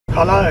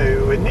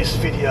Hello, in this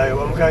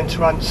video I'm going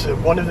to answer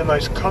one of the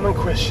most common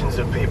questions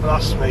that people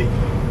ask me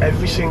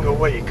every single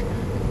week,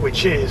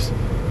 which is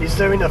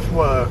there enough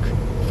work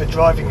for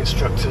driving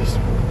instructors?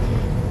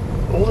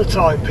 All the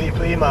time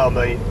people email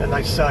me and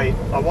they say,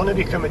 I want to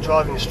become a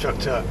driving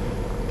instructor,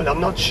 but I'm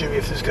not sure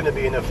if there's going to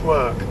be enough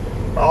work.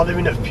 Are there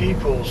enough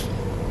pupils?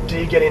 Do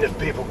you get enough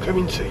people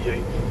coming to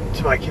you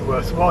to make it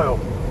worthwhile?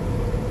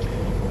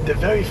 The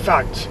very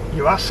fact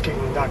you're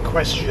asking that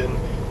question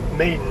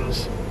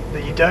means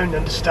that you don't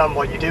understand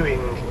what you're doing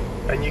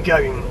and you're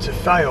going to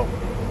fail.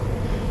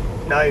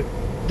 Now,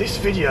 this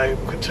video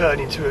could turn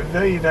into a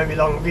very, very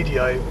long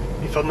video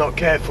if I'm not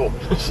careful,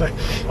 so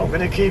I'm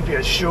going to keep it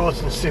as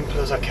short and simple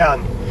as I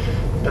can.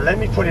 But let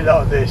me put it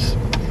like this.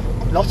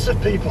 Lots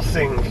of people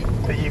think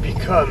that you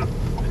become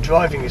a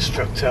driving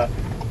instructor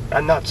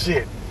and that's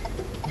it.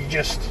 You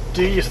just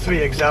do your 3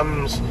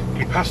 exams,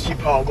 you pass your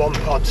part 1,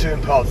 part 2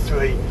 and part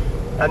 3,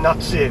 and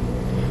that's it.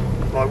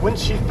 Right,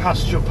 once you've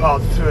passed your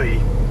part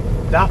 3,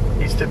 that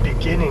is the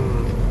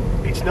beginning,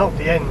 it's not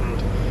the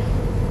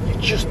end.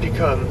 You just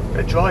become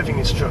a driving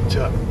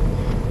instructor.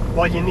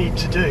 What you need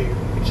to do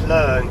is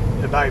learn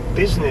about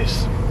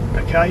business,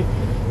 okay?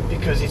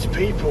 Because it's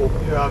people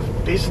who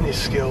have business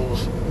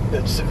skills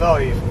that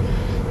survive.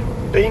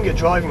 Being a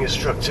driving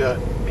instructor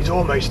is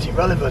almost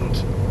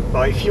irrelevant,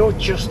 but if you're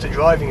just a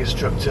driving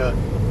instructor,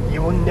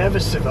 you will never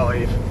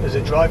survive as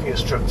a driving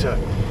instructor.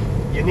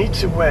 You need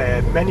to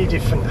wear many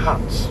different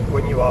hats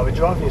when you are a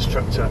driving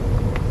instructor.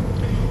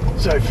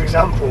 So, for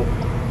example,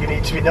 you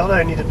need to be not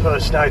only the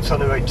person out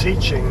on the road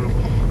teaching,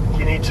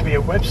 you need to be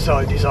a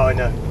website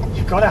designer.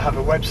 You've got to have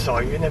a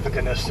website, you're never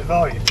going to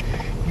survive.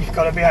 You've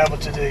got to be able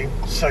to do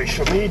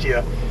social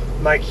media,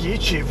 make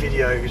YouTube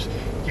videos.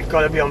 You've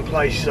got to be on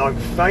places like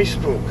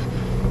Facebook,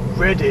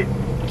 Reddit,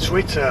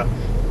 Twitter,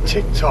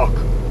 TikTok.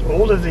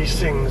 All of these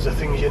things are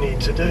things you need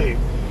to do.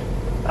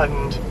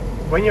 And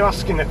when you're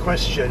asking the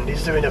question,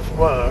 is there enough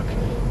work?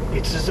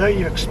 It's as though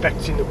you're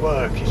expecting the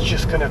work is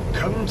just going to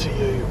come to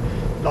you.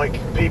 Like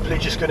people are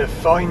just going to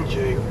find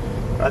you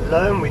and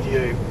learn with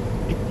you.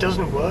 It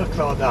doesn't work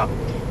like that.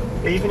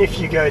 Even if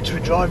you go to a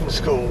driving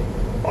school,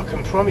 I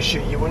can promise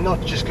you, you will not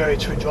just go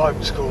to a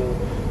driving school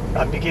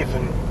and be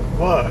given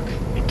work.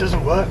 It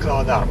doesn't work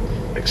like that.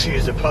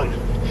 Excuse the pun.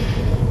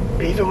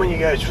 Even when you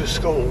go to a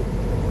school,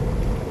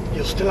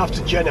 you'll still have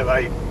to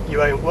generate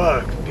your own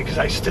work because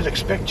they still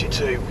expect you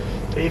to,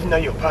 even though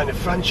you're paying a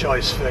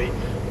franchise fee.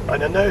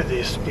 And I know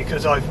this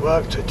because I've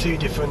worked at 2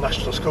 different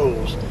national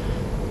schools.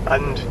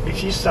 And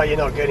if you say you're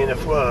not getting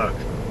enough work,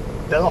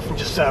 they'll often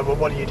just say, well,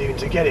 what are you doing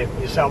to get it?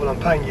 You say, well, I'm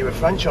paying you a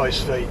franchise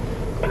fee.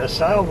 And I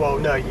say, oh, well,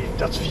 no,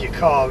 that's for your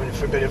car and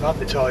for a bit of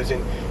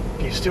advertising.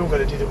 You've still got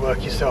to do the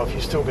work yourself.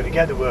 You've still got to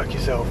get the work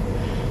yourself.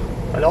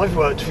 And I've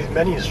worked with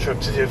many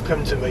instructors who have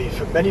come to me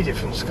from many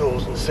different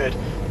schools and said,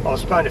 I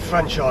was paying a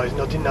franchise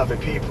and I didn't have the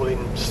people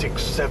in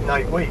 6, 7,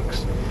 8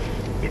 weeks.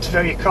 It's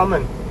very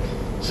common.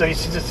 So you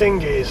see, the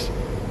thing is,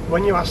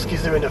 when you ask,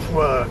 is there enough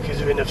work? Is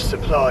there enough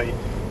supply?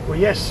 Well,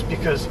 yes,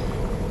 because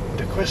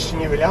the question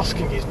you're really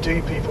asking is,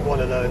 do people want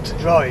to learn to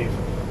drive?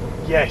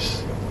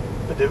 Yes,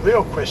 but the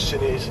real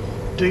question is,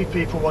 do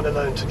people want to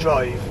learn to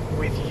drive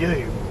with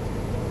you?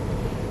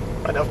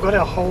 And I've got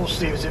a whole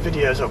series of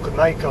videos I could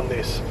make on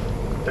this,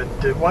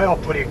 but the way I'll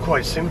put it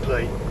quite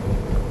simply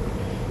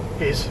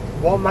is,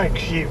 what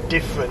makes you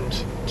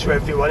different to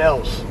everyone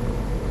else?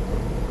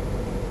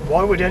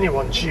 Why would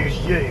anyone choose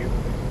you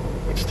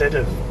instead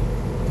of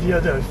the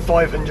other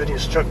 500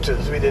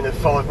 instructors within a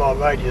 5-mile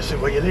radius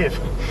of where you live?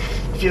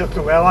 If you look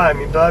at where I am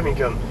in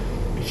Birmingham,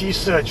 if you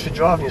search for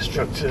driving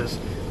instructors,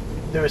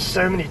 there are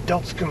so many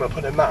dots come up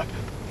on a map,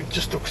 it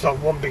just looks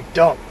like one big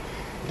dot.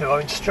 There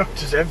are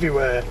instructors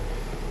everywhere,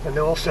 and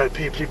there are also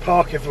people who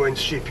park everywhere in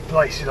stupid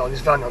places, like this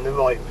van on the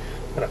right,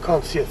 and I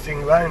can't see a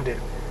thing around it,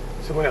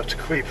 so I'm going to have to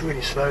creep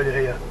really slowly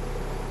here.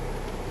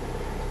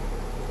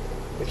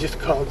 I just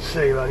can't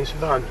see around this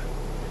van.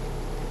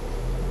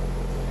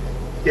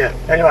 Yeah,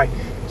 anyway,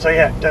 so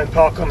yeah, don't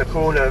park on the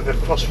corner of the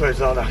crossroads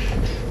like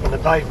that, on the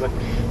pavement.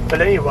 But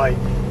anyway,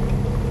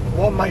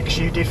 what makes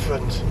you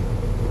different?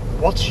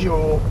 What's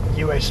your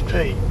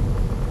USP,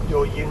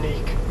 your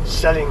unique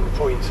selling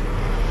point?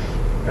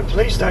 And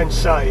please don't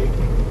say,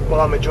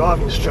 well, I'm a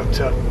driving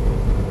instructor.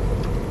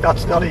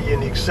 That's not a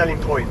unique selling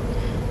point.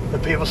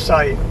 And people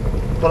say,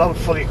 well, I'm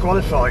fully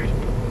qualified,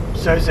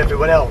 so is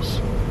everyone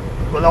else.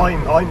 Well,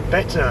 I'm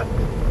better.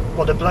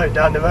 Well, the bloke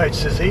down the road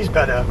says he's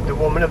better, the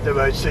woman up the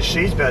road says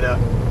she's better.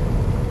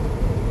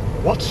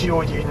 What's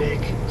your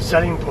unique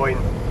selling point?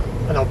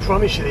 And I'll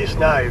promise you this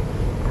now,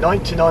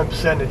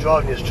 99% of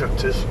driving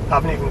instructors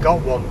haven't even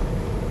got one,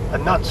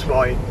 and that's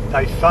why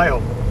they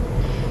fail.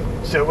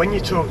 So when you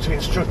talk to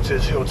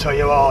instructors who'll tell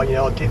you, oh, you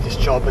know, I did this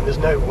job and there's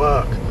no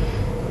work,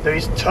 there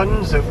is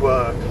tons of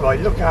work, right?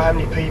 Look at how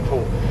many people.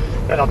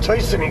 And I'll tell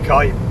you something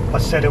I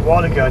said a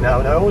while ago now,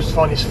 and I always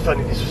find this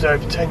funny, this was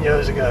over 10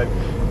 years ago,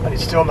 and it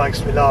still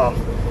makes me laugh.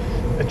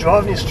 A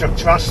driving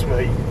instructor asked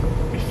me,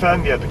 he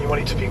phoned me up and he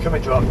wanted to become a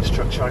driving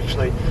instructor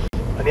actually,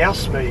 and he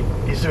asked me,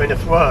 is there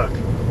enough work?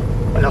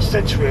 And I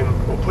said to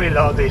him, well, put it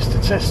like this,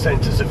 the test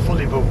centres are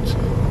fully booked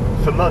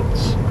for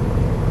months.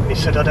 And he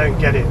said, I don't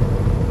get it.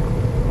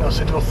 And I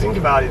said, well, think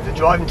about it, the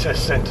driving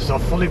test centres are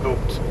fully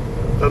booked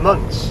for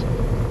months.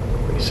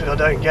 And he said, I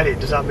don't get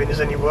it, does that mean there's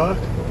any work?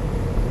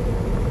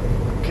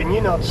 Can you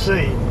not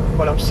see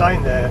what I'm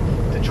saying there?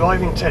 The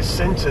driving test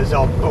centres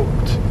are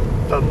booked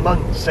for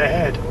months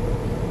ahead.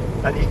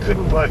 And he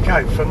couldn't work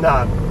out from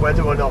that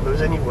whether or not there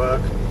was any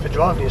work for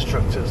driving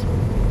instructors.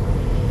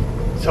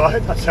 So I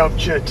hope that's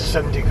helped you to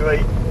some degree.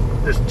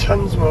 There's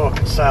tons more I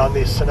could say on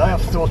this, and I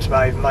have thought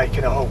about even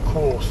making a whole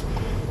course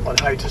on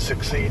how to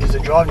succeed as a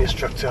driving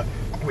instructor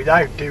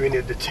without doing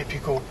it the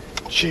typical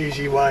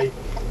choosy way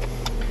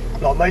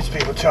like most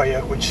people tell you,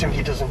 which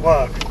simply doesn't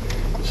work.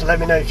 So let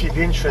me know if you'd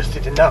be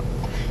interested in that.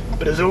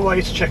 But as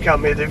always, check out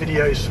my other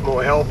videos for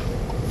more help.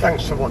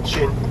 Thanks for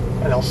watching,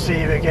 and I'll see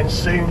you again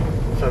soon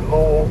for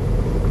more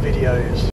videos.